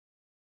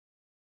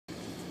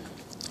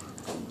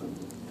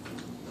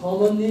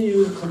commonly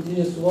use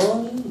continuous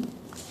one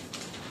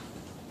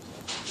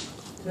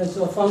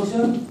transfer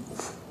function.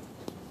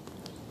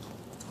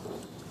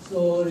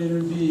 So it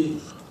will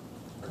be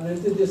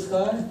connected this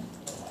guy,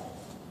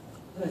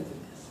 connected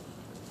this.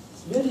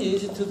 It's very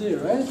easy to do,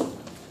 right?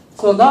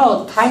 So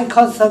now time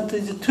constant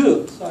is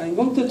 2. So I'm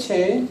going to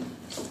change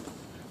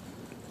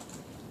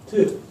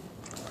 2.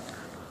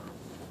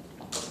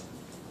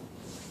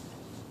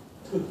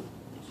 2.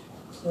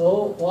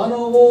 So 1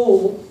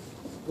 over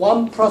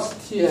 1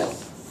 plus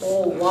Ts,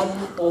 or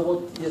 1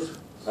 over Ts,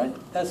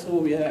 right? That's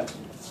what we have.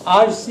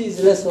 RC is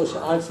less or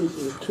RC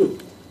is 2,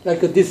 like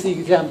this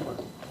example.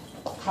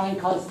 Time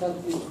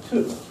constant is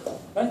 2,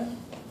 right?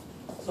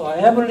 So I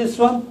have this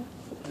one,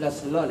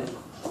 let's learn it.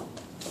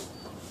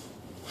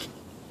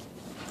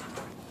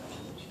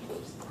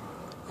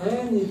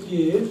 And it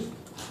gives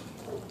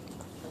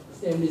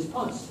same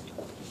response,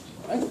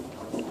 right?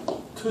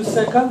 2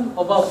 seconds,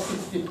 about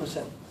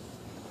 60%.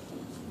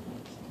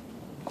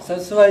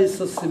 That's why it's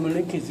so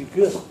Simulink is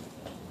good.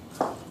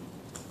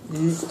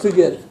 These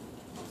together,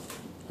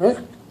 right?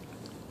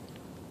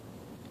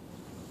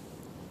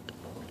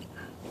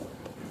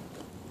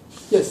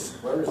 Yes.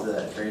 Where is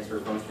the transfer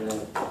function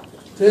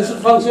at? Transfer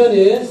function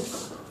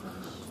is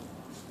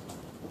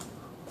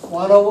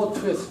 1 over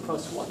 2s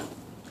plus 1.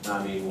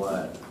 I mean,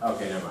 what?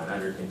 Okay, never mind.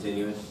 Under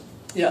continuous?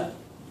 Yeah.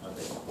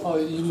 Okay. Oh,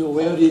 you know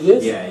where it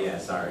is? Yeah,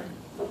 sorry.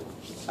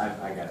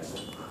 I got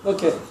it.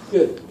 Okay,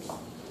 good.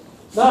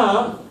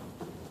 Now,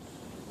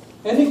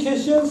 any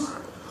questions?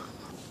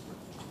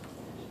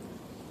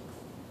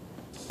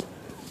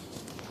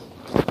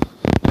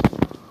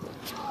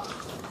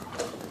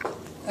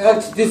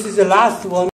 Alex, this is the last one.